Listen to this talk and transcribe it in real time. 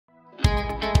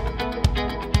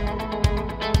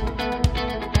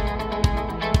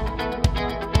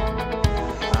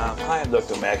I'm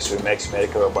Dr. Max with Max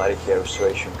Medical Robotic Hair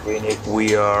Restoration Clinic.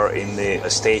 We are in the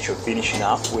stage of finishing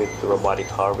up with robotic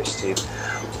harvesting.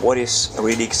 What is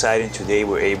really exciting today,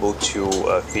 we're able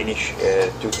to finish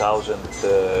 2,000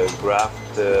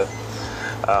 graft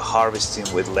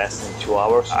harvesting with less than 2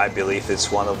 hours. I believe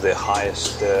it's one of the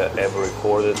highest ever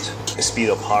recorded speed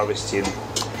of harvesting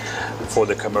for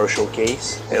the commercial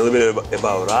case. A little bit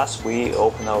about us. We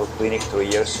opened our clinic 3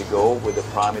 years ago with the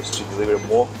promise to deliver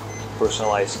more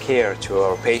personalized care to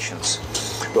our patients.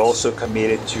 We're also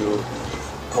committed to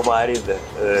providing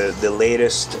the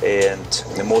latest and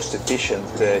the most efficient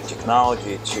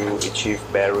technology to achieve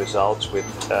better results with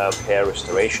hair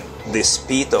restoration. The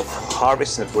speed of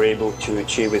harvesting that we're able to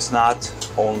achieve is not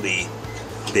only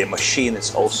the machine,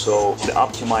 it's also the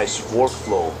optimized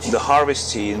workflow. The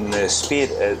harvesting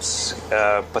speed is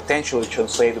potentially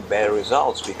translated better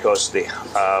results because the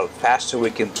faster we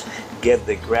can get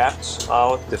the grafts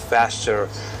out, the faster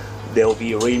they'll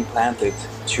be reimplanted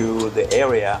to the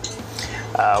area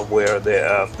where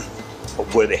the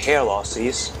hair loss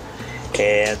is,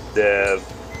 and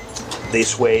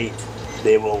this way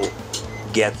they will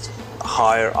get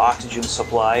higher oxygen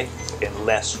supply and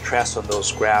less stress on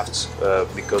those grafts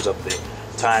because of the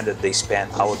time that they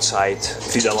spend outside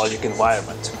physiologic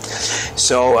environment.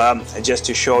 So just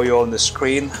to show you on the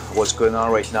screen what's going on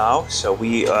right now. So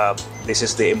this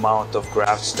is the amount of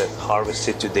grafts that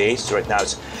harvested today. So right now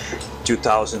it's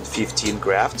 2015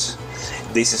 grafts.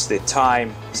 This is the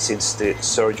time since the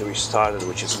surgery started,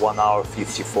 which is 1 hour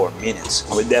 54 minutes.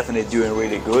 We're definitely doing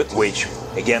really good, which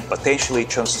again potentially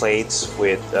translates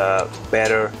with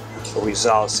better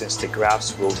results since the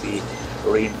grafts will be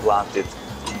reimplanted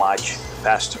much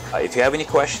faster. If you have any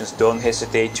questions, don't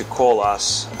hesitate to call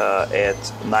us at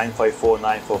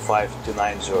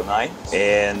 954-945-2909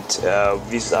 and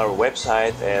visit our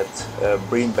website at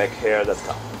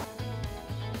bringbackhair.com.